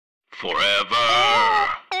Forever.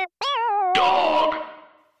 Dog.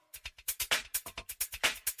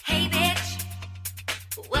 Hey bitch,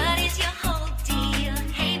 what is your whole deal?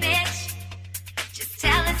 Hey bitch, just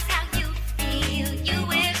tell us how you feel. You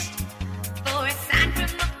wished for a sign from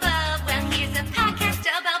above. Well, here's a podcast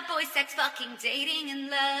about boy sex, fucking, dating, and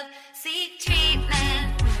love. Seek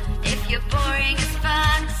treatment if you're boring as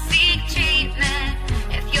fuck. Seek treatment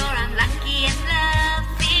if you're unlucky in love.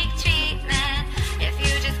 Seek treatment if you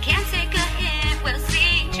just can't take a hint. Well,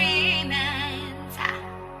 seek treatment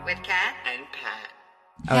with Kat and Pat.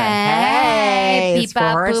 Hey, it's for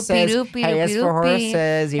horses. Hey, it's for Boop-a-doopy-doopy-doopy.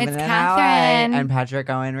 horses. Even It's in Catherine. LA. And Patrick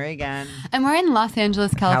Owen Reagan. And we're in Los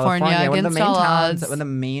Angeles, California one of the against main all towns, odds. one of the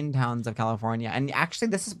main towns of California. And actually,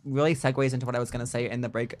 this is really segues into what I was going to say in the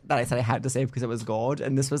break that I said I had to save because it was gold.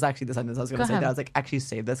 And this was actually the sentence I was going to say. ahead. That I was like, actually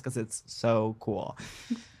save this because it's so cool.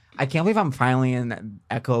 I can't believe I'm finally in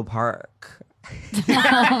Echo Park.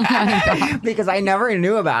 Because I never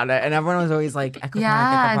knew about it, and everyone was always like, "Echo Park,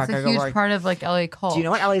 Yeah, Echo Park, it's a Echo huge Park." part of like LA cult. Do you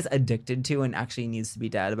know what LA's addicted to and actually needs to be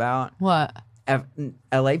dead about? What?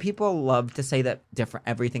 LA people love to say that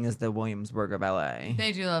everything is the Williamsburg of LA.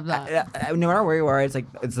 They do love that. No matter where you are, it's like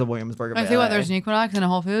it's the Williamsburg of I LA. say what? There's an Equinox and a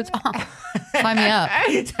Whole Foods. Sign me up.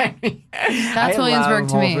 That's Williamsburg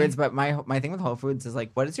to Whole me. Foods, but my thing with Whole Foods is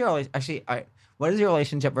like, what is your what is your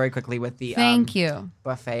relationship very quickly with the Thank you.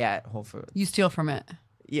 buffet at Whole Foods? You steal from it.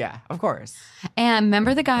 Yeah, of course. And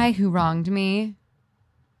remember the guy who wronged me?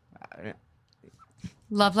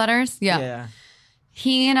 Love letters? Yeah.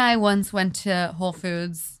 He and I once went to Whole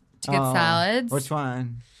Foods to get salads. Which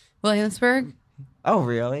one? Williamsburg? Oh,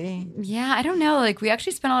 really? Yeah, I don't know. Like, we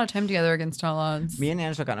actually spent a lot of time together against all odds. Me and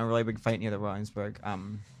Angela got in a really big fight near the Williamsburg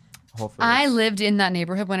Whole Foods. I lived in that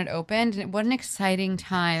neighborhood when it opened, and what an exciting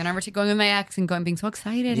time. And I remember going with my ex and being so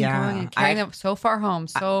excited and going and carrying them so far home.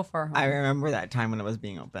 I remember that time when it was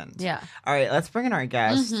being opened. Yeah. All right, let's bring in our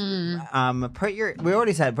guest. Mm-hmm. We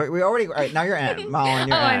already said, all right, now you're in. Malin,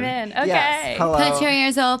 you're in. I'm in. Okay. Yes, hello. Put your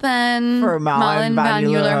ears open. For Malin von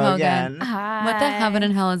Euler-Hogan. Hi. What the heaven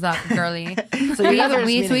and hell is that, girlie? So you guys are just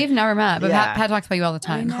meeting- we've never met, but Yeah. Pat talks about you all the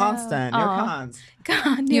time. Constant. You're constant. God,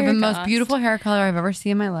 You have you're the most goth. beautiful hair color I've ever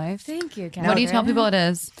seen in my life. Thank you, Catherine. What do you tell people it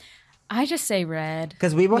is? I just say red.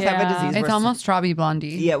 Because we both have a Yeah. disease. It's where almost strawberry blondie.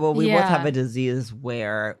 Yeah, well, we both Yeah. have a disease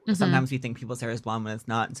where Mm-hmm. sometimes we think people's hair is blonde when it's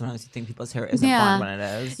not, and sometimes we think people's hair isn't Yeah. blonde when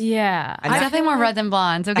it is. Yeah. And It's definitely more red than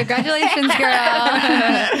blonde. So congratulations,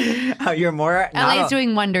 girl. Oh, you're more. LA's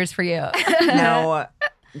doing wonders for you. No,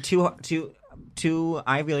 two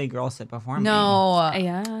Ivy League girls sit before me. No.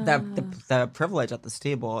 Yeah. The privilege at this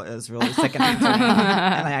table is really sickening to me,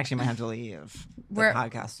 and I actually might have to leave the Where-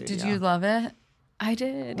 podcast studio. Did you love it? I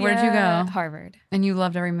did. Where'd you yeah. go? Harvard. And you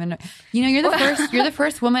loved every minute. You know, you're the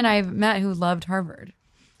first woman I've met who loved Harvard.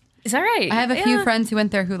 Is that right? I have a few friends who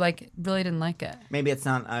went there who like really didn't like it. Maybe it's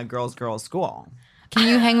not a girls' school. Can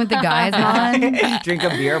you hang with the guys, Malin? Drink a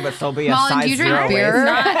beer, but still be a Malin, size do you drink zero beer?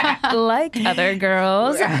 waist. Not like other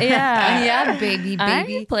girls. Yeah. Yeah, baby.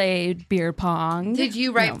 I played beer pong. Did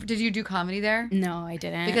you write? Did you do comedy there? No, I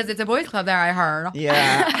didn't. Because it's a boys' club there. I heard.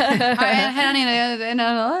 Yeah.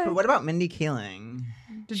 Yeah. But what about Mindy Kaling?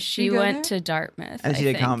 Did she go went there? to Dartmouth. And she I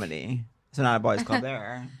did think. comedy. So not a boys' club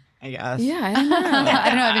there, I guess. Yeah, I don't know. I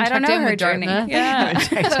don't know. I haven't checked in her with journey. Dartmouth.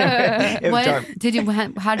 Yeah. If What Dart- did you?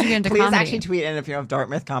 How did you get into Please comedy? actually tweet in if you know if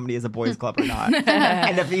Dartmouth comedy is a boys' club or not.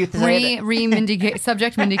 And if you say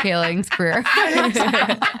Subject Mindy Kaling's career.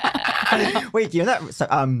 wait, do you know that? So,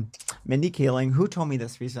 Mindy Kaling, who told me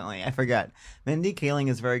this recently? I forget. Mindy Kaling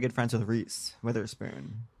is very good friends with Reese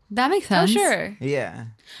Witherspoon. That makes Oh, sense. sure. Yeah.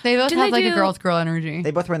 They both Did have they like a do- girl's girl energy.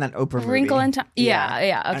 They both were in that Oprah movie. Wrinkle in Time.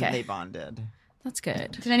 Yeah, okay. And they bonded. That's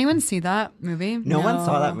good. Did anyone see that movie? No one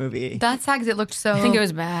saw that movie. That's sad 'cause it looked so. I think it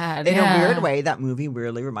was bad. In Yeah. a weird way, that movie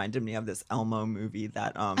weirdly reminded me of this Elmo movie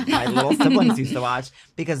that my little siblings used to watch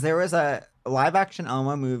because there was a live action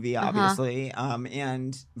Elmo movie, obviously,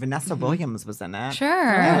 and Vanessa Williams was in it. Sure.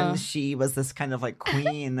 And she was this kind of like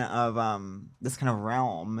queen of this kind of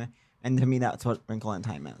realm. And to me, that's what Wrinkle in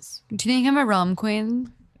Time is. Do you think I'm a realm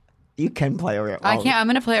queen? You can play a real. I can't. I'm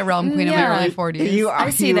gonna play a realm queen in my Yeah. early 40s. You are. I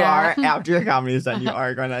see you that. are after your comedy is done. You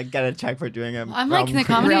are going to get a check for doing a. I'm like, realm the queen.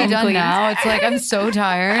 comedy Realm done queen. now. It's like I'm so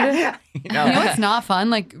tired. You You know what's not fun?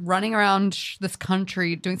 Like running around this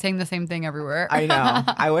country saying the same thing everywhere. I know.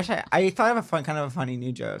 I wish I thought of kind of a funny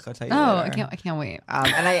new joke. I'll tell you. Oh, later. I can't wait.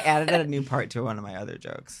 And I added a new part to one of my other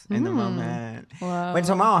jokes in the moment. Whoa. Wait,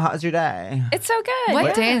 so Mom, how's your day? It's so good. What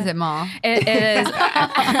Yeah. day is it, Ma? It is.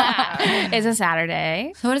 It's a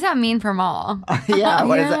Saturday. So what does that mean for Ma? Yeah.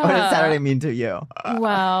 What does Yeah. Saturday mean to you?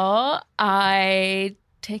 Well, I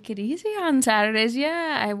take it easy on Saturdays.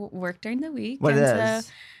 Yeah, I work during the week. What and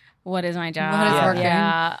is? What is my job? What is working?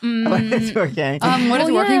 Yeah. It's working. What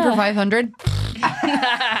is working yeah. for 500?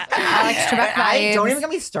 Alex Trebek Don't vibes. even get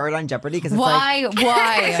me started on Jeopardy because it's Why?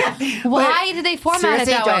 Why did they format it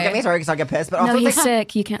seriously, that don't way? get me started because I'll get pissed. But also, No, it's he's like,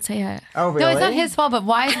 sick. You can't say it. oh really? No, it's not his fault, but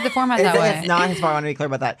why is it the format that way? It's not his fault. I want to be clear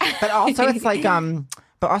about that. But also, it's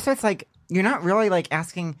like, you're not really like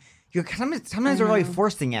asking. You're sometimes you're really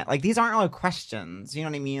forcing it. Like these aren't really questions. You know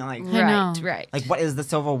what I mean? Like, I know. Right. like what is the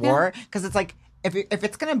Civil War? Because it's like. If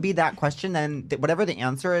it's gonna be that question, then whatever the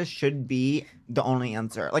answer is should be the only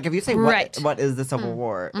answer. Like if you say what is the Civil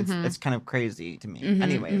War, it's kind of crazy to me.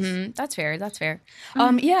 Anyways, That's fair. That's fair.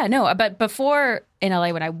 Yeah, no, but before in LA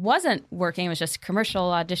when I wasn't working, it was just commercial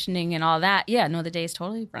auditioning and all that. Yeah, no, the days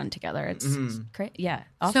totally run together. It's great. Yeah.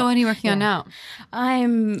 Awesome. So what are you working on now?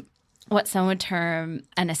 I'm what some would term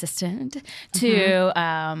an assistant to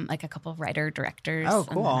like a couple of writer directors. Oh, and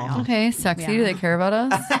then cool. I also- Okay, sexy. Yeah. Do they care about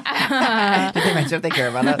us? did they mention if they care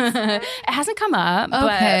about us? It hasn't come up.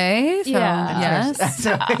 Okay, so yeah. yes.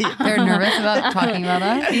 So, They're nervous about talking about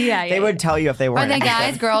us. But yeah, they would tell you if they were. Are they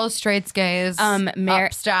guys, girls, straights, gays,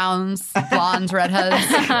 ups, downs, blondes, redheads,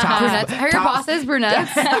 brunettes? Are your bosses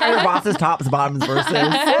brunettes? Are your bosses tops, bottoms, versus?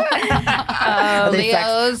 Are they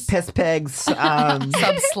Leos, piss pigs? sub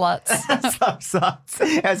sluts, Sub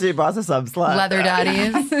sluts. As your boss a sub slut. leather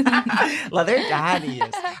daddies. Leather daddies.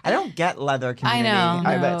 I don't get leather I community. know.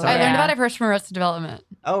 I bet. No. So I learned Yeah. about it first from Arrested Development.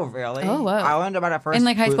 Oh, really? Oh, whoa. I learned about it first. In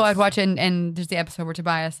like high school, I'd Boots. watch it, and there's the episode where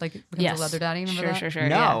Tobias like becomes Yes. a leather daddy. Remember that? Sure. Yeah.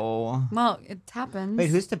 No. Well, it happens. Wait,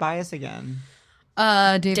 who's Tobias again?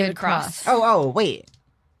 David Cross. Oh, wait.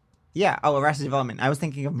 Yeah. Oh, Arrested Development. I was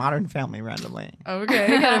thinking of Modern Family randomly. Okay,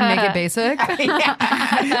 gotta make it basic.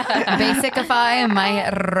 Basicify my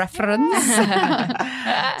reference.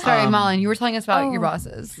 Sorry, Malin, you were telling us about your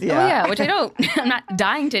bosses. Oh yeah, which I don't. I'm not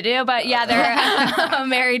dying to do, but yeah, they're a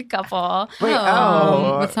married couple. Wait,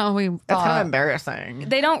 That's not what we That's kind of thought. embarrassing.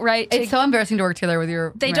 They don't write. It's so embarrassing to work together with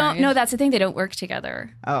your. They don't. No, that's the thing. They don't work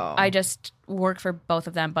together. Oh. I just work for both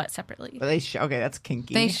of them, but separately. But they okay, that's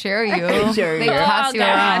kinky. They share you. They share They you. pass Oh, you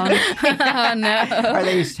God. around. Oh no. Are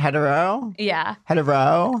they hetero? Yeah.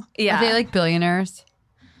 Hetero? Yeah. Are they like billionaires?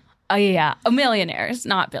 Oh yeah. Millionaires,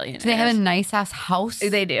 not billionaires. Do they have a nice ass house?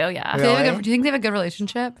 They do. Yeah. Do they have a Really? good, do you think they have a good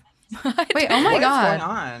relationship? Wait, oh my What is god. going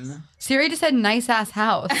on? Siri just said nice ass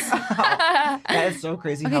house. That is so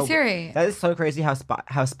crazy. Okay, Siri. That is so crazy how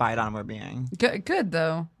spied on we're being. Good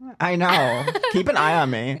though. I know. Keep an eye on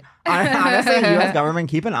me. Honestly, U.S. government,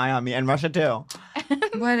 keep an eye on me, and Russia too.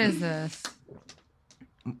 What is this?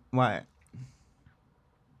 What?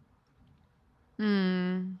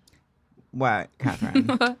 What, Catherine?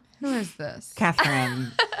 Who is this?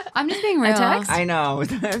 Catherine. I'm just being real. text? I know.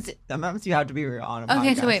 Sometimes you have to be real on a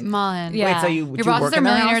Okay, podcast. so wait, Malin. Yeah. Wait, so you Your do you bosses work are in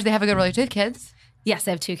their millionaires. house? They have a good relationship with kids. Yes,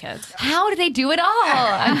 they have 2 kids. How do they do it all?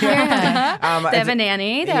 I'm curious. They have a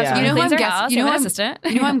nanny. They have Yeah. someone You know who who cleans I'm their guessing? house. You They know have who an I'm assistant.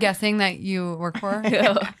 You know who I'm guessing that you work for?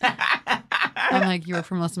 I'm like, you work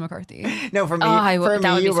for Melissa McCarthy. No, for me, that for would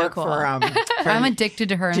me, be you so work cool. for I'm addicted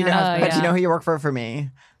to her and Do you her know, husband. but do you know who you work for me?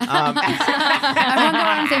 I'm not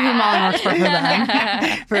going to say who Malin works for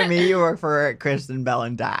them. For me, you work for Kristen Bell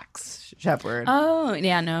and Dax Shepard. Oh,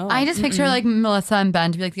 yeah, no. I just picture like Melissa and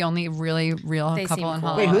Ben to be like the only really real They couple seem in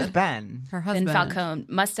cool. Wait, Hollywood. who's Ben? Her Ben husband? Falcone,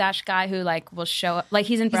 mustache guy who like will show up. Like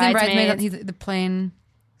he's in He's in Bridesmaids. Bridesmaids. He's the plane,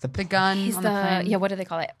 the gun He's on the, the plane. yeah. What do they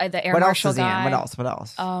call it? The air What else marshal is he in? guy. What else? What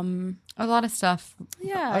else? A lot of stuff.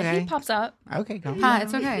 Yeah, Okay. he pops up. Okay, calm Hi, down.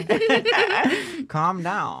 it's okay. Calm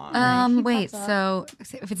down. Wait, so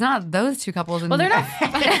if it's not those two couples, Well, they're not.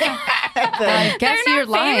 I guess they're you're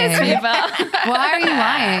not famous lying. people. Why are you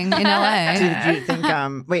lying in LA? Do you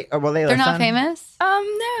think? Wait, or will they They're listen? not famous.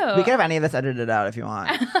 No. We could have any of this edited out if you want.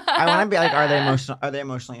 I want to be like, are they emotional? Are they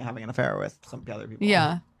emotionally having an affair with some other people?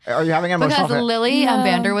 Yeah. Are you having an emotional Because affair? Lily No.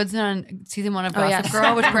 Vanderwood's on season 1 of Gossip yes.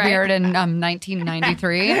 Girl, which Right. premiered in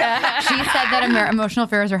 1993. She said that emotional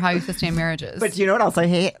affairs are how you sustain marriages. But you know what else I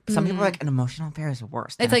hate? Some people are like, an emotional affair is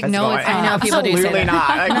worse. It's than like, a no, physical it's one." not. I know, people do say Absolutely that.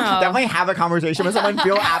 not. Like, No. definitely have a conversation with someone.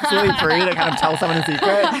 Feel absolutely free to kind of tell someone a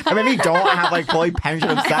secret. But maybe don't have like fully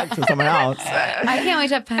penetrative sex with someone else. I can't wait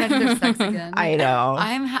to have penetrative sex again. I know.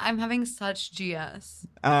 I'm having such GS.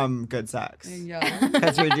 Good sex. Yeah.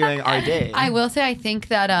 Because you're doing RD. I will say I think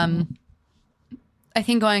that I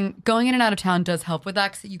think going in and out of town does help with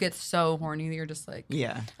that because you get so horny that you're just like.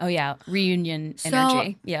 Yeah. Oh yeah, reunion So,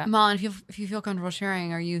 energy. Yeah. Malin, if you feel comfortable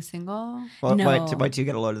sharing, are you single? Well, No. wait till you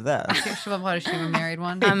get a load of this. What is she, a married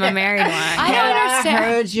one? I'm a married one. I don't understand. I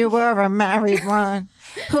heard you were a married one.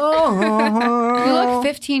 You look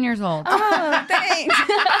 15 years old. Oh, thanks.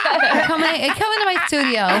 Come into my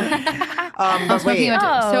studio. But wait.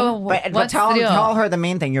 So But what's the tell deal? her the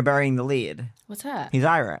main thing. You're burying the lead. What's that? He's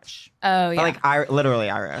Irish. Oh, yeah. But like literally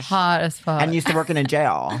Irish. Hot as fuck. And used to work in a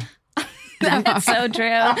jail. That's so true.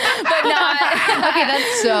 But not. Okay,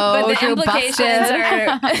 that's so But the true. implications Busted.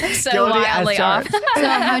 are so Guilty as wildly off. charged. So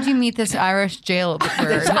how'd you meet this Irish jailbird?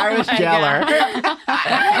 This Irish jailer.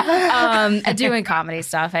 Doing comedy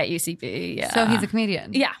stuff at UCB. Yeah. So he's a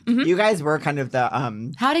comedian. Yeah. Mhm. You guys were kind of the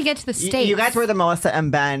How'd he get to the States? You guys were the Melissa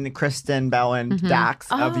and Ben, Kristen, Bell, and Dax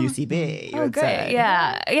of UCB. You Oh, would great. say.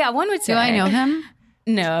 Yeah. Yeah. One would say. Do I know him?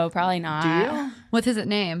 No, probably not. Do you? What's his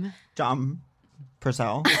name? John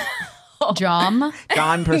Purcell. John.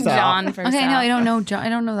 John Purcell. John Purcell. Okay, no, I don't know John. I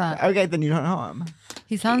don't know that. Okay, then you don't know him.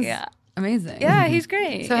 He sounds Yeah. amazing. Yeah, he's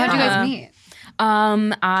great. So how'd you Yeah. guys meet?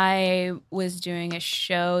 I was doing a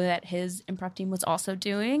show that his improv team was also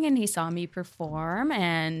doing, and he saw me perform,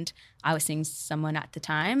 and I was seeing someone at the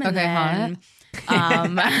time. And Okay, then,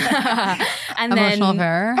 and Emotional then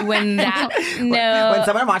affair? when that no, When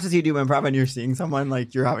someone watches you do improv and you're seeing someone,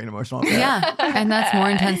 like you're having an emotional affair. Yeah, and that's more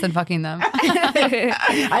intense than fucking them.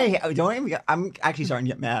 I don't even. I'm actually starting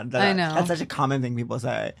to get mad. I know. That's such a common thing people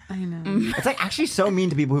say. I know. It's like actually so mean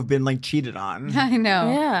to people who've been like cheated on. I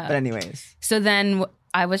know. yeah. But anyways, So then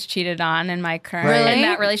I was cheated on in my current Really? in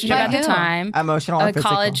that relationship By at the who? time. emotional, or A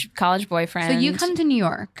physical? college boyfriend. So you come to New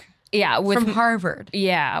York yeah with from Harvard.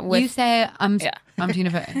 yeah with You say I'm Yeah. Tina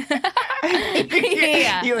Fey.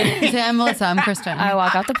 yeah. You say I'm Melissa. I'm Kristen. I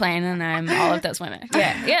walk off the plane and I'm all of those women.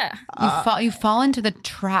 Yeah. You fall into the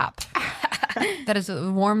trap that is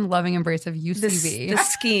a warm, loving embrace of UCB. The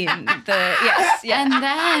scheme. Yes. Yeah. And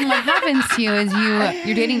then what happens to you is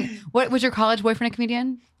you're dating. What was your college boyfriend? A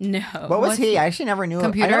comedian? No. What was he? I actually never knew. I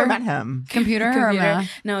Computer? never met him. Computer or Computer? math?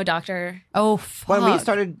 No, doctor. Oh fuck! When we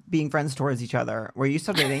started being friends towards each other, were you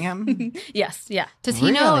still dating him? Yes. Yeah. Does he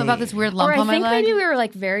know Really? about this weird lump Or I on my think leg? maybe we were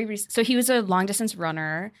like so he was a long distance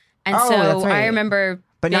runner. And Oh, so that's right. I remember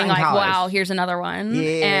But not being in like, college. wow, here's another one. Yeah.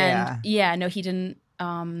 And yeah, no, he didn't.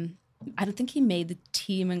 I don't think he made the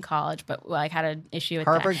team in college, but like had an issue with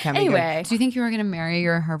Harvard that. can be good. Anyway, Do you think you were going to marry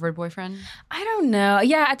your Harvard boyfriend? I don't know.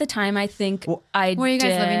 Yeah, at the time, I think I Were you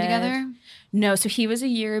guys living did. together? No, so he was a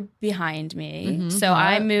year behind me. Mm-hmm. So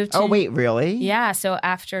I moved to Oh wait, really? Yeah, so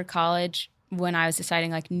after college when I was deciding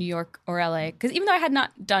like New York or LA, because even though I had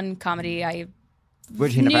not done comedy, I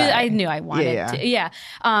Would you never? knew I wanted Yeah. to. Yeah.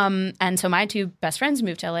 And so my two best friends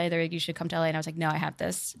moved to LA. They're like, you should come to LA. And I was like, no, I have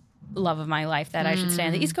this love of my life that I should stay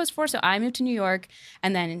on the East Coast for. So I moved to New York.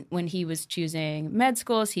 And then when he was choosing med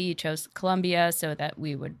schools, he chose Columbia so that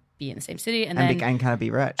we would be in the same city. And then kind of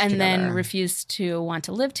be rich. and then together. refused to want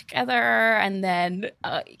to live together. And then,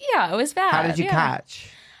 yeah, it was bad. How did you Yeah. catch?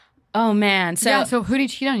 Oh, man. So, yeah. So who did he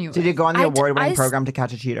cheat on you with? Did you go on the I- award-winning I- program to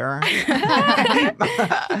catch a cheater?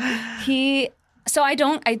 so I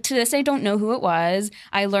to this day don't know who it was.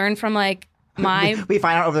 I learned from like my We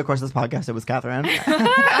find out over the course of this podcast it was Catherine.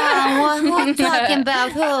 Who's talking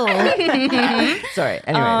about who? Sorry.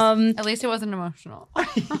 Anyways. At least it wasn't emotional.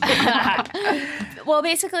 well,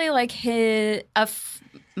 basically like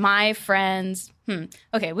my friends.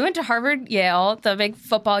 Okay, we went to Harvard, Yale. The big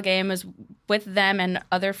football game was with them and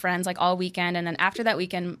other friends like all weekend. And then after that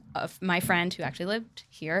weekend, my friend who actually lived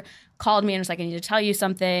here called me and was like, I need to tell you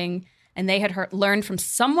something. And they had learned from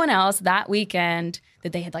someone else that weekend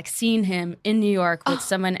that they had like seen him in New York with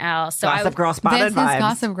someone else. So Gossip Girl spotted This is vibes.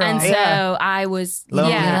 Gossip Girl. And so Yeah. I was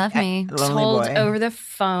Lonely, love me. lonely told boy. over the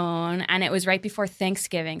phone, and it was right before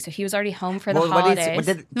Thanksgiving. So he was already home for the Well, holidays. What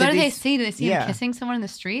did they see? Did they see him kissing someone in the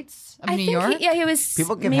streets of I New think York? he was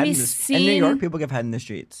People give head maybe in the seen in New York. People give head in the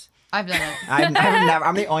streets. I've done it. I've never.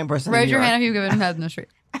 I'm the only person. Raise in New your York. hand if you've given head in the street.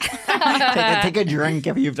 Take a drink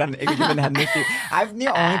if you've given head in the street. I'm the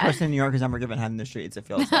only person in New York who's ever given head in the streets. It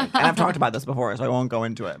feels like, and I've talked about this before, so I won't go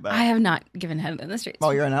into it. But I have not given head in the streets.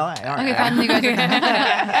 well, you're in LA. Aren't Okay, you? finally you guys are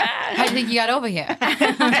How do you think you got over here?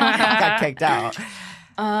 got kicked out.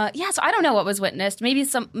 Yeah, so I don't know what was witnessed.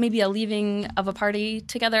 Maybe a leaving of a party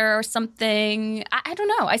together or something. I don't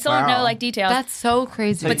know. I still don't know Wow. like details. That's so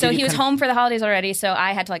crazy. But so Did he you was home for the holidays already, so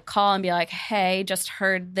I had to like call and be like, "Hey, just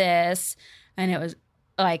heard this," and it was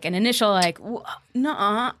like an initial like,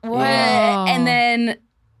 "Nuh-uh, what?" Whoa.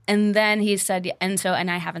 And then he said, and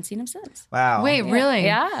I haven't seen him since. Wow. Wait, really?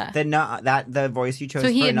 Yeah, The voice you chose. So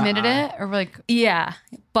he for admitted nuh-uh. it, or like, yeah,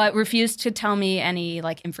 but refused to tell me any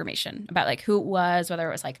like information about like who it was, whether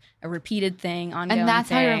it was like a repeated thing, ongoing and that's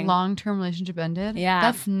how your thing. long-term relationship ended. Yeah.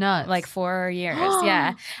 That's nuts. like 4 years.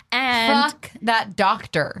 Yeah, and fuck that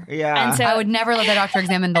doctor. Yeah. And so I would never let the doctor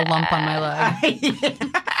examine the lump on my leg.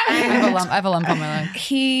 I have a lump on my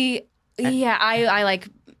leg. I like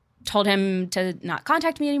told him to not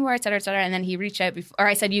contact me anymore, et cetera, et cetera. And then he reached out or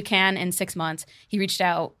I said, you can in 6 months. He reached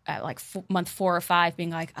out at like month 4 or 5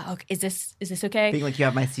 being like, oh, is this okay? Being like, you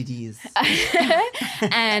have my CDs.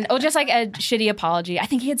 And just like a shitty apology. I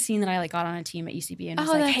think he had seen that I like got on a team at UCB and was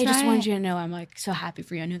like, hey, just wanted you to know I'm like so happy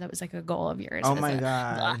for you. I knew that was like a goal of yours. Oh my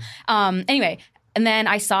God. Anyway, and then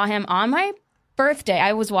I saw him on my birthday.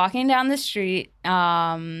 I was walking down the street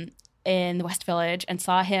in the West Village and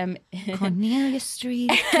saw him Cornelia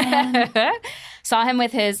Street. saw him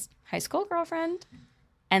with his high school girlfriend,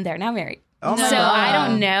 and they're now married. Oh my so God. I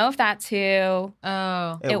don't know if that's who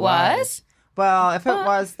it was. Well, if it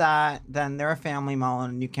was that, then they're a family,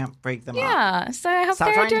 Malin, and you can't break them up. Yeah, so I hope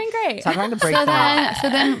they're doing great. Stop trying to break them up. So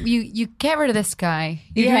then you get rid of this guy.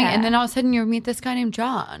 And then all of a sudden you meet this guy named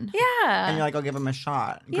John. Yeah. And you're like, I'll give him a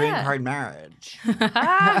shot. Green card marriage.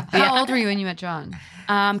 How old were you when you met John?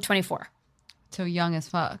 24. So young as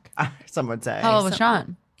fuck. Some would say. How old was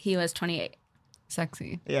Sean? He was 28.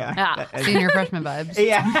 Sexy. Yeah. Senior freshman vibes.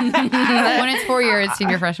 Yeah. When it's 4 years,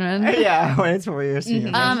 senior freshman. Yeah, when it's 4 years.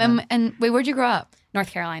 Senior freshman. And wait, where'd you grow up?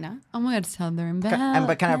 North Carolina. Oh my God, Southern Belle.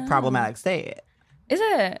 But kind of problematic state. Is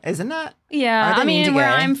it? Isn't it? Yeah. Aren't they I mean to mean, where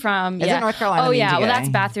gay? I'm from. Isn't Yeah. North Carolina Oh, mean yeah. to Well, gay? that's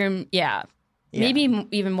bathroom. Yeah. Yeah. Maybe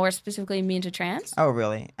even more specifically mean to trans. Oh,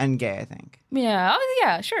 really? And gay, I think. Yeah. Oh,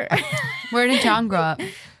 yeah, sure. Where did John grow up?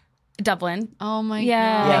 Dublin. Oh my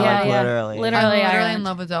Yeah, God. Yeah, yeah, like yeah. literally. I'm Literally literally Ireland. in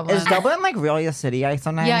love with Dublin. Is Dublin like really a city? I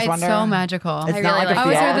sometimes Yeah, it's wonder. so magical. It's I not really like a like I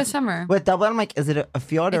was there field. this summer. With Dublin, I'm like, is it a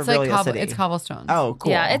field or It's really like a city? it's cobblestones. Oh,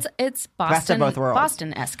 cool. Yeah, it's Boston. Best of both worlds.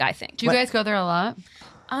 Boston-esque, I think. Do you guys go there a lot?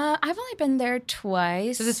 I've only been there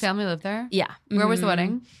twice. Does his family live there? Yeah. Where was the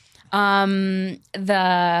wedding?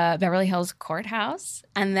 The Beverly Hills courthouse,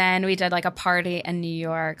 and then we did like a party in New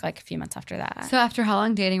York like a few months after that. So after how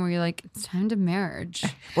long dating were you like, it's time to marriage?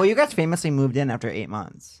 Well, you guys famously moved in after 8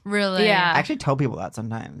 months. Really? Yeah. I actually tell people that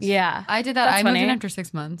sometimes. Yeah, I did that. That's I moved in funny. after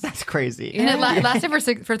 6 months. That's crazy. And it lasted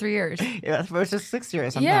for 3 years. Yeah, it was just 6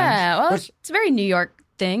 years sometimes. yeah. Well, Which- it's a very New York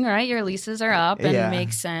thing, right? Your leases are up and Yeah. it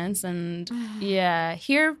makes sense. And yeah,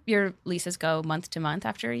 here your leases go month to month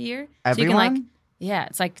after a year. Everyone? So you can like, yeah,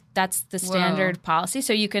 it's like that's the standard policy.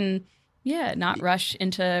 So you can, not rush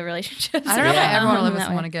into relationships. I don't know if I Yeah. ever want to live with that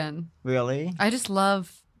someone way. again. Really? I just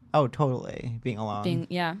love. Oh, totally. Being alone.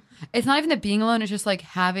 It's not even that being alone. It's just like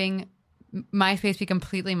having my space be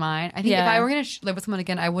completely mine. I think if Yeah. I were going to live with someone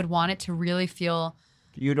again, I would want it to really feel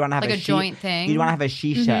You'd want to have like a she- joint thing. You'd want to have a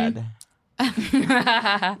she shed.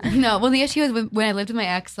 No. Well, the issue is when I lived with my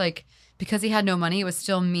ex, like because he had no money, it was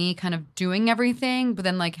still me kind of doing everything, but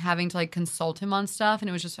then like having to like consult him on stuff, and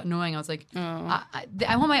it was just annoying. I was like,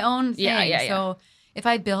 I want my own thing. Yeah. So if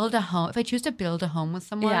I choose to build a home with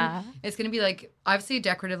someone, Yeah. it's gonna be like obviously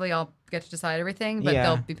decoratively, I'll get to decide everything, but Yeah.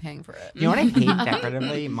 they'll be paying for it. You know what I hate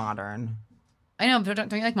decoratively? Modern. I know, but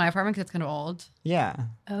don't you like my apartment because it's kind of old? Yeah.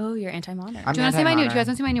 Oh, you're anti-modern. I'm Do you want to see my new? Do you anti-modern. guys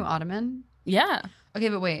want to see my new ottoman? Yeah. Okay,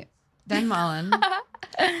 but wait. Then Malin.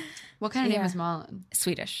 What kind of name Yeah. is Malin?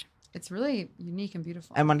 Swedish. It's really unique and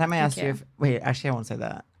beautiful. And one time I asked you you. if wait, actually I won't say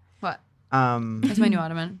that. What? Oh, That's my new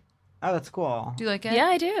ottoman. that's cool. Do you like it? Yeah,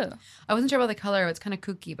 I do. I wasn't sure about the color. It's kind of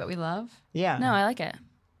kooky, but we love. Yeah. No, I like it.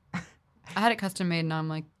 I had it custom made, and now I'm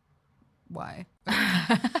like, why?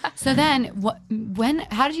 So then,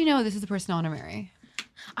 how did you know this is the person I want to marry?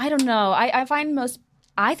 I don't know.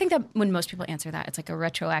 I think that when most people answer that, it's like a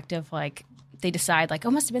retroactive, like they decide like,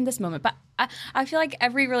 oh, must have been this moment. But I feel like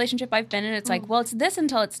every relationship I've been in, it's like, well, it's this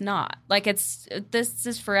until it's not. Like this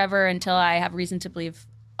is forever until I have reason to believe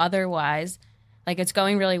otherwise. Like it's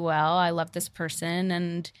going really well. I love this person.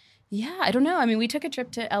 And yeah, I don't know. I mean, we took a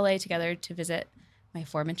trip to LA together to visit my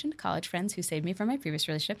aforementioned college friends who saved me from my previous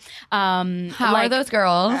relationship. How are those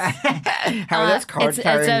girls? How are those cards it's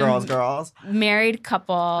carrying a- girls? Married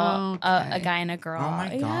couple, Okay. a guy and a girl. Oh my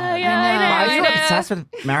god. Yeah, Why are you I know. obsessed with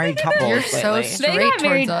married couples? You're so lately? straight They got towards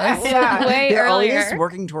married us. Yeah, way you're earlier. always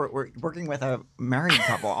working with a married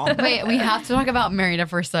couple. Wait, we have to talk about Married at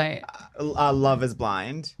First Sight. Love is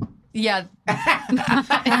Blind. Yeah.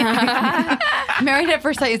 Married at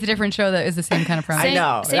First Sight is a different show that is the same kind of premise. I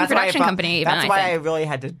know. same That's why I production felt- company even, That's I why think. I really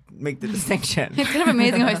had to make the distinction. It's kind of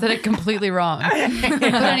amazing how I said it completely wrong. But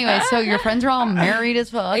anyway, so your friends are all married as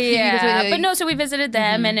fuck. Yeah, but no, so we visited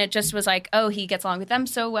them and it just was like, oh, he gets along with them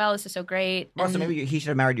so well. This is so great. Well, so maybe he should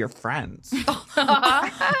have married your friends.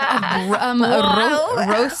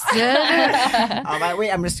 Roasted.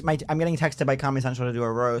 Wait, I'm getting texted by Comedy Central to do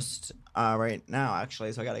a roast right now,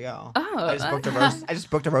 actually, so I gotta go. Oh, I just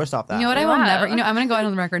booked a roast off that. You know what? I will Wow. never. I'm going to go out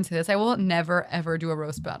on the record and say this. I will never ever do a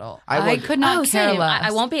roast battle. I I would- could not Oh, care same. less.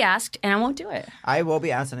 I won't be asked and I won't do it. I will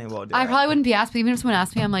be asked and I will do I it. probably wouldn't be asked, but even if someone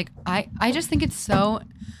asked me, I'm like, I just think it's so.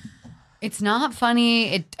 It's not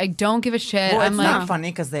funny. I don't give a shit. Well, I'm it's like, not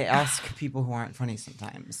funny because they ask people who aren't funny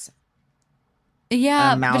sometimes.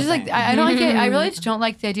 yeah, but just like mouthing. I don't like it. I really just don't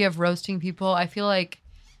like the idea of roasting people. I feel like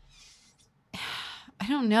I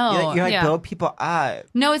don't know. You like build people up.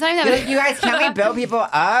 No, it's not even that. You guys, can we build people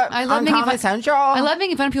up I love on making Comedy fun. Central? I love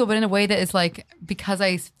making fun of people, but in a way that is like because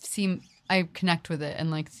I connect with it and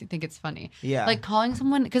like think it's funny. Yeah. Like calling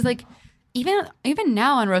someone because like even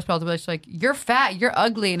now on roast battles, it's like you're fat, you're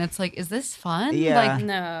ugly, and it's like, is this fun? Yeah. Like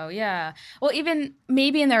No, yeah. Well, even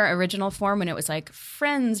maybe in their original form when it was like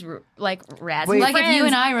friends, like Raz. Wait, like if you friends.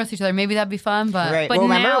 and I roast each other, maybe that'd be fun. But Right. But well,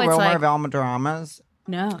 remember now it's Wilmer like- Valderrama's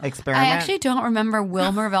No. experiment? I actually don't remember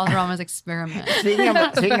Wilmer Valderrama's experiment. Speaking of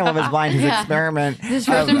Love is Blind, his Yeah. experiment. This is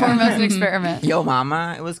first and foremost an experiment. Yo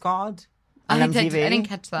Mama, it was called. On I MTV. didn't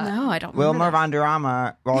catch that. No, I don't remember. Wilmer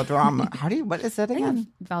that. Valderrama. What is it again?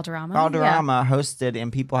 Valderrama. Valderrama hosted,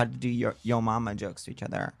 and people had to do Yo Mama jokes to each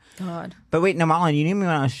other. Yeah. God. But wait, no, Malin, you knew me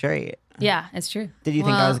when I was straight. Yeah, it's true. Did you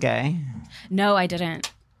think I Well- was gay? No, I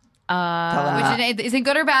didn't. Tell them that. Is it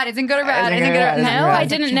good or bad? Is it good or bad? Isn't Is it good good or or bad? Isn't No, good. I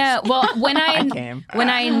didn't know. Well, when I came.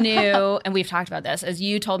 I knew, and we've talked about this, is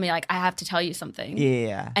you told me like I have to tell you something.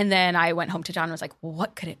 Yeah. And then I went home to John and was like, well,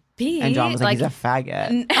 what could it be? And John was like, he's a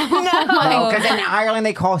faggot. no. Because in Ireland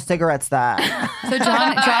they call cigarettes that. So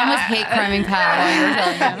John was hate criming Pat while you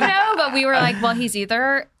were telling him. No, but we were like, well,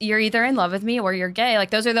 you're either in love with me or you're gay.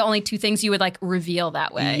 Like those are the only two things you would like reveal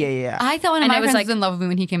that way. Yeah. I thought one of And my it was friends like- was in love with me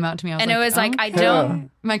when he came out to me. I was And like, it was like, I okay.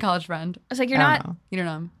 don't. My college friend. I was like, you're I not. don't know. You don't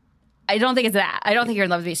know him. I don't think it's that. I don't think you're in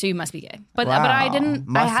love with me, so you must be gay. But Wow. I didn't.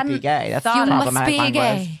 Must I hadn't be gay. That's thought You of- must problematic be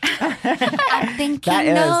language. gay. I think That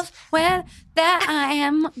you is- know well that I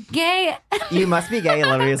am gay. You must be gay.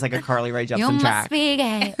 Literally, is like a Carly Rae You Jepsen must track. be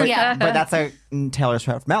gay. Yeah. But that's a Taylor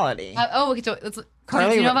Swift melody. Okay, so Carly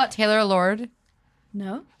do you know Rae- about Taylor Lord?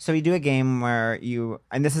 No. So we do a game where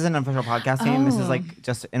and this isn't an official podcast game. This is Oh. like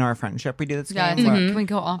just in our friendship. We do this Yeah, game it's like, where, can we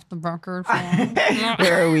go off the record?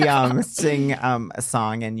 where we sing a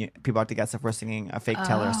song and people have to guess if we're singing a fake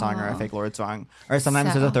Taylor song or a fake Lord song. Or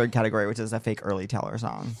sometimes there's a So- third category, which is a fake early Taylor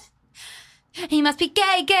song. He must be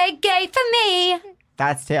gay, gay, gay for me.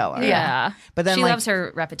 That's Taylor. Yeah. But then she like, loves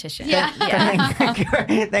her repetition. Yeah.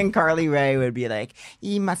 then Carly Rae would be like,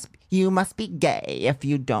 you must be gay if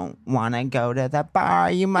you don't want to go to the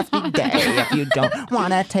bar. You must be gay if you don't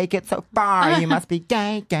want to take it so far. You must be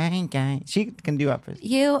gay, gay, gay. She can do up.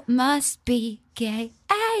 You must be gay.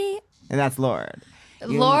 And that's Lord.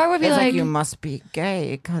 Lord would be it's like- you must be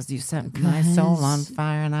gay because you set my soul on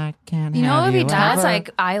fire and I can't You know have what would be you tough? That's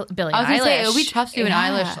ever. like Billie I was gonna say it Eilish. would be tough to do an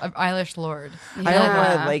Yeah. Eilish Lord. I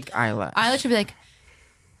don't like Eilish. Eilish would be like,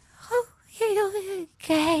 oh, you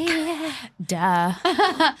gay. Duh.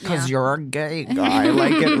 Because you're a gay guy,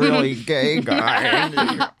 like it really gay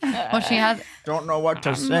guy. Well, she has. Don't know what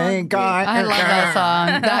to say, guy. I love that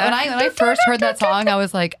song. When I first heard that song, I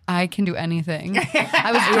was like, I can do anything.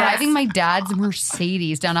 I was driving my dad's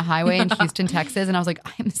Mercedes down a highway in Houston, Texas, and I was like,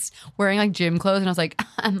 I'm wearing like gym clothes, and I was like,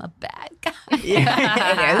 I'm a bad guy.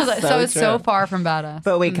 Yeah, it is So it's so true. far from badass.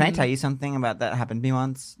 But wait, can I tell you something about that happened to me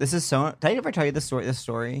once? This is so. Did I ever tell you this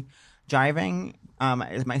story? Driving,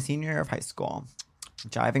 is my senior year of high school.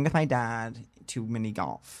 Driving with my dad to mini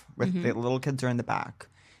golf with the little kids are in the back,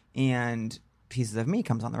 and Pieces of Me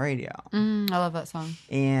comes on the radio. I love that song.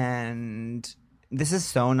 And this is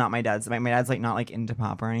so not my dad's. My dad's like not like into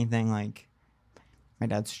pop or anything. Like my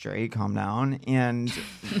dad's straight. Calm down. And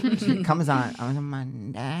it comes on a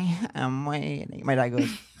Monday. I'm waiting. My dad goes,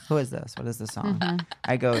 "Who is this? What is this song?"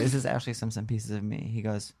 I go, "This is Ashley Simpson. Pieces of Me." He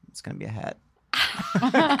goes, "It's gonna be a hit."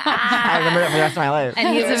 I remember it for the rest of my life.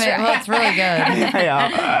 And he was Well, it's really good.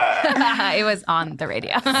 Yeah. it was on the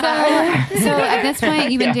radio. So at this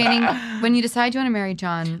point, you've been dating. When you decide you want to marry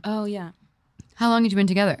John, Oh yeah. how long had you been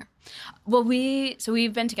together? Well,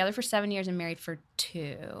 we've been together for 7 years and married for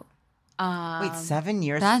 2. Wait, 7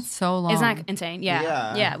 years? That's so long. Isn't that insane? Yeah.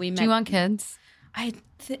 Yeah. Yeah. We met. Do you want kids? I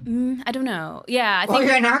don't know. Yeah. I well,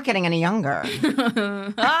 think. you're not getting any younger.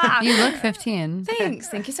 You look 15. Thanks.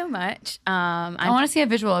 Thank you so much. I want to see a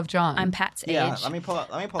visual of John. I'm Pat's age. Yeah, let me pull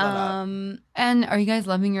that up. And are you guys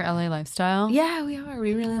loving your LA lifestyle? Yeah, we are.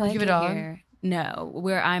 We really like you have it a dog? here.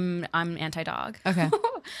 No, I'm anti-dog. Okay.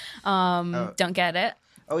 Don't get it.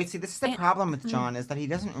 Oh, wait, see, this is the problem with John is that he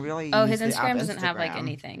doesn't really. Oh, use his the app Instagram doesn't have like Instagram.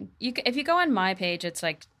 anything. If you go on my page, it's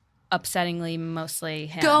like upsettingly mostly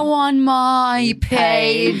him. Go on my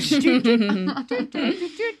page. Wait,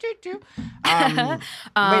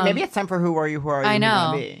 maybe it's time for Who Are You, Who Are You, I Who You know.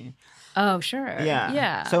 Gonna Be? Oh, sure. Yeah.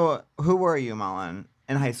 Yeah. So, who were you, Malin,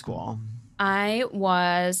 in high school? I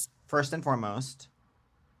was First and foremost.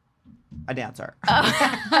 a dancer.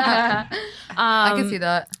 I can see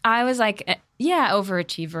that. I was like,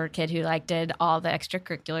 overachiever kid who like did all the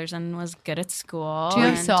extracurriculars and was good at school. Do you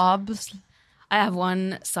have And sobs? I have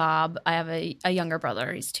one sob. I have a younger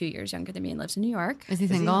brother. He's 2 years younger than me and lives in New York. Is he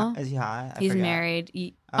single? Is he hot? I He's forget.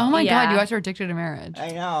 married. Oh my yeah. God, you guys are addicted to marriage.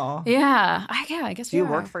 I know. Yeah. I guess Do you we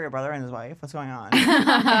work are. for your brother and his wife? What's going on? No,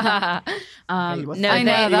 both I know, you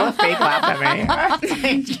that both fake laugh at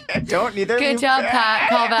me. Don't neither. Good job, Pat.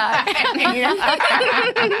 Call back.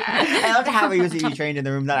 I love to have a UCB trained in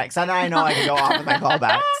the room so now I know I can go off with my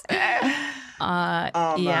callbacks.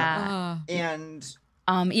 Yeah. And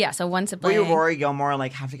So one were sibling. you Rory Gilmore,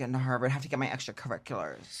 like, have to get into Harvard, have to get my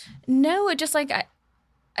extracurriculars? No, it just like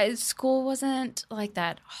school wasn't like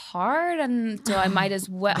that hard, and so I might as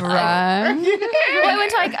well. Right. I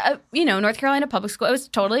went to like North Carolina public school. It was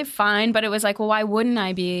totally fine, but it was like, well, why wouldn't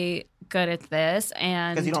I be good at this?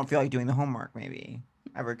 And Because you don't feel like doing the homework, maybe.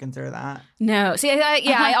 Ever consider that? no, see,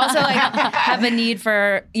 I also like have a need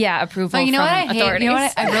for approval. But you know from what I hate? authorities. You know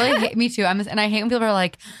what I really hate? Me too. And I hate when people are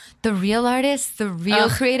like, the real artists, the real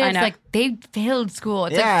creatives, I know. like they failed school.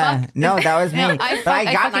 It's Yeah. like, fuck. No, that was me. No,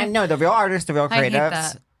 but the real artists, the real I hate creatives.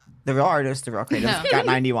 that. The real artists, the real creatives got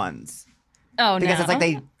 91s. Oh Because no, it's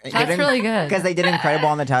like That's really good. Because they did incredible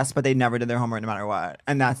on the test, but they never did their homework no matter what.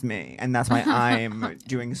 And that's me. And that's why I'm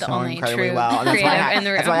doing so only incredibly true well. And that's why, creative in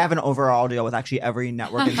the that's why I room. have an overall deal with actually every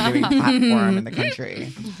network and streaming platform in the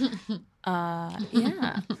country.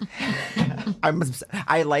 yeah.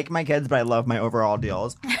 I like my kids, but I love my overall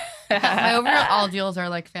deals. My overall deals are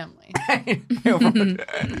like family.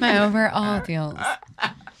 My overall deals.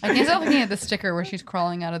 I can't stop looking at the sticker where she's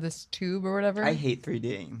crawling out of this tube or whatever. I hate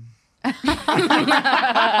 3D.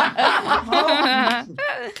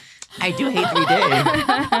 I do hate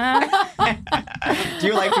 3D. Do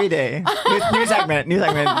you like 3D? New segment. Do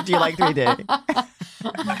you like 3D?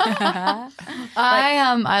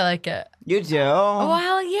 I like it. You do?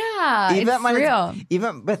 Well, yeah. Even it's when real.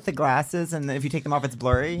 even with the glasses, and if you take them off, it's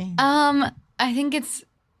blurry. I think it's.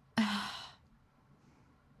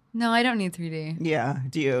 No, I don't need 3D. Yeah.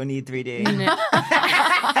 Do you need 3D?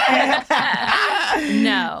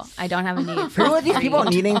 No, I don't have a need for Who are these 3D. people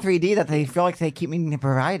needing 3D that they feel like they keep needing to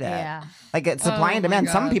provide it? Yeah. Like it's supply Oh and my demand.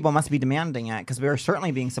 Some God. people must be demanding it because we are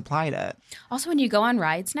certainly being supplied it. Also, when you go on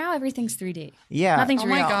rides now, everything's 3D. Yeah. Nothing's Oh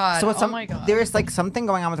real. my God. So it's Oh my God. there is like something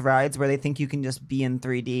going on with rides where they think you can just be in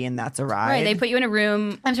 3D and that's a ride. Right, they put you in a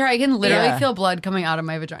room. I'm sorry, I can literally Yeah. feel blood coming out of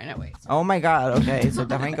my vagina. Wait. Oh my God. Okay. So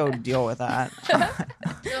definitely go deal with that.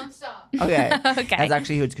 Don't stop. Okay. Okay. That's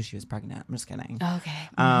actually huge because she was pregnant. I'm just kidding. Okay.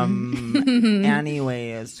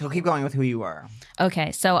 Anyways, so keep going with who you were.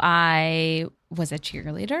 Okay, so I was a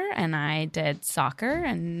cheerleader and I did soccer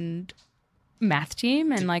and math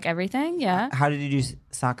team and like everything. Yeah. How did you do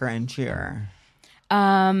soccer and cheer?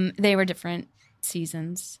 They were different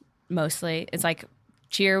seasons mostly. It's like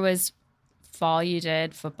cheer was fall, you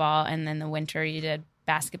did football, and then the winter you did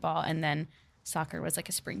basketball, and then soccer was like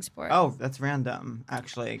a spring sport. Oh, that's random.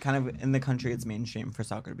 Actually, kind of in the country, it's mainstream for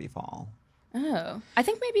soccer to be fall. Oh, I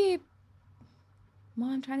think maybe. Well,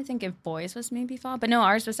 I'm trying to think if boys was maybe fall, but no,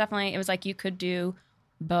 ours was definitely. It was like you could do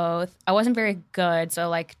both. I wasn't very good, so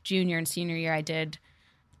like junior and senior year, I did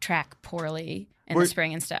track poorly in the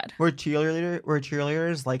spring instead. Were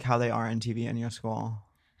cheerleaders like how they are on TV in your school?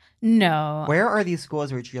 No, Where are these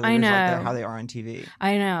schools where cheerleaders I like know. they're how they are on TV?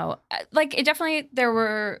 I know. Like it definitely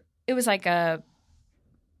it was like a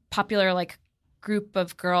popular like group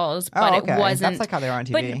of girls, but Oh, okay. it wasn't That's like how they are on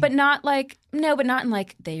TV. but not like but not in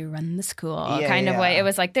like they run the school kind of way. Yeah. It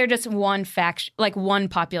was like they're just one faction, like one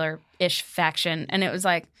popular-ish faction, and it was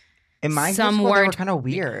like in my some school, they were weren't- kind of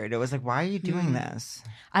weird. It was like, why are you doing this?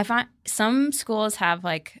 I find some schools have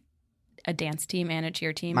like a dance team and a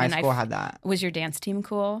cheer team. My and school had that. Was your dance team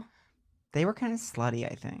cool? They were kind of slutty,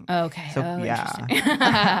 I think. Okay. So,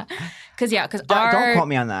 Because because Don't quote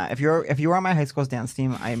me on that. If you were on my high school's dance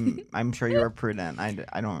team, I'm sure you were prudent. I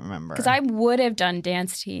don't remember. Because I would have done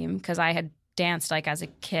dance team because I had danced like as a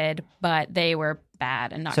kid, but they were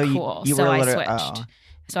bad and not So cool. you so were I literally- switched. oh.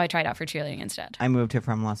 So I tried out for cheerleading instead. I moved here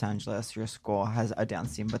from Los Angeles. Your school has a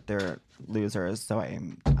dance team, but they're losers.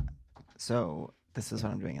 So this is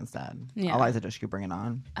what I'm doing instead. Yeah. Eliza Dushku, bring it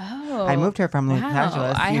on. Oh, I moved here from Los wow.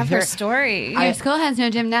 Angeles. I You have hear- her story. Your school has no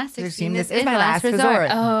gymnastics You've team. seen This this is my last resort.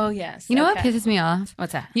 Oh yes. You know what Okay. pisses me off?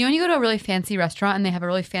 What's that? You know when you go to a really fancy restaurant and they have a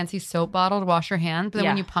really fancy soap bottle to wash your hands, but then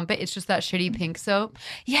when Yeah. you pump it, it's just that shitty pink soap?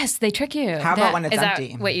 Yes, they trick you. How about when it's Is that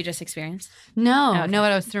empty? what you just experienced? No, Okay. no,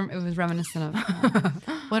 it was reminiscent of.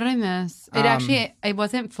 What did I miss? It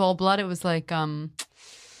wasn't full blood. It was like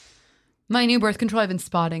my new birth control I've been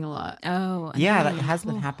spotting a lot. Oh, Yeah, that has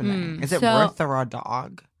been happening. Is it So- worth the raw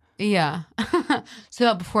dog? Yeah.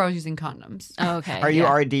 So before I was using condoms. Oh, okay. Are you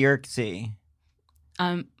RD or C?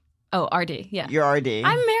 RD. Yeah. You're RD.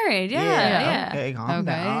 I'm married. Yeah. Okay, calm Okay.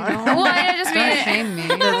 down. Well, I just Don't mean shame me.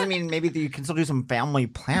 Doesn't mean maybe you can still do some family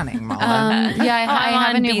planning, Malin. Yeah, I I'm have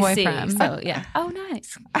on a new BC, boyfriend. so yeah. Oh,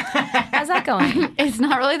 nice. How's that going? It's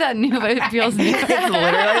not really that new, but it feels new. It's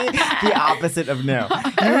literally the opposite of new.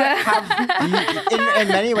 In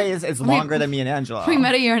many ways, it's longer than me and Angela. We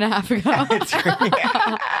met a year and a half ago. It's crazy.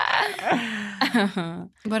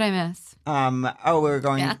 What I miss? We were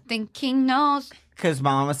going I think he knows. because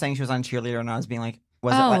Mom was saying she was on cheerleader, and I was being like,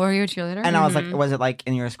 "Was it?" Oh, Like, were you a cheerleader? and I was like, "Was it like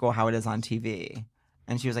in your school how it is on TV?"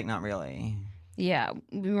 And she was like, "Not really." Yeah,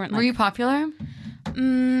 we weren't. Were you popular?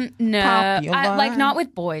 No, Popular? like not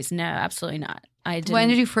with boys. No, absolutely not. I didn't. When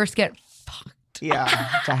did you first get fucked? Yeah,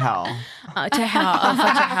 to hell. To hell? Oh,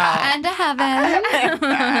 fuck to hell. And to heaven.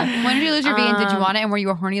 When did you lose your bean? Did you want it? And were you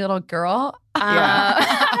a horny little girl?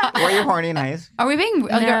 Yeah. Were you horny in high school? Are we being?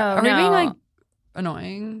 Are we being no. like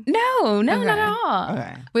annoying? No, not Okay. at all.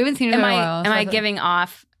 Okay. We haven't seen it Am in a I while. am I giving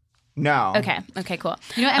off? No. Okay, cool.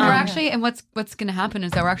 You know, and we're actually, and what's going to happen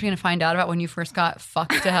is that we're actually going to find out about when you first got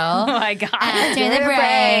fucked to hell. Oh my god. After the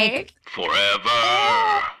break.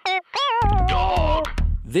 Forever. Dog.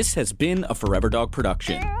 This has been a Forever Dog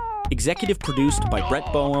production. Executive produced by Brett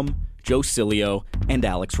Boehm, Joe Cilio, and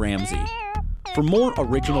Alex Ramsey. For more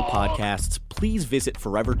original podcasts, please visit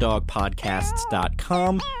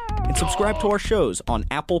foreverdogpodcasts.com and subscribe to our shows on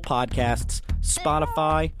Apple Podcasts,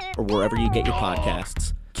 Spotify, or wherever you get your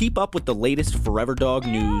podcasts. Keep up with the latest Forever Dog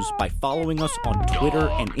news by following us on Twitter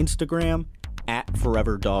and Instagram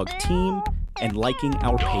 @ForeverDogTeam and liking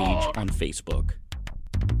our page on Facebook.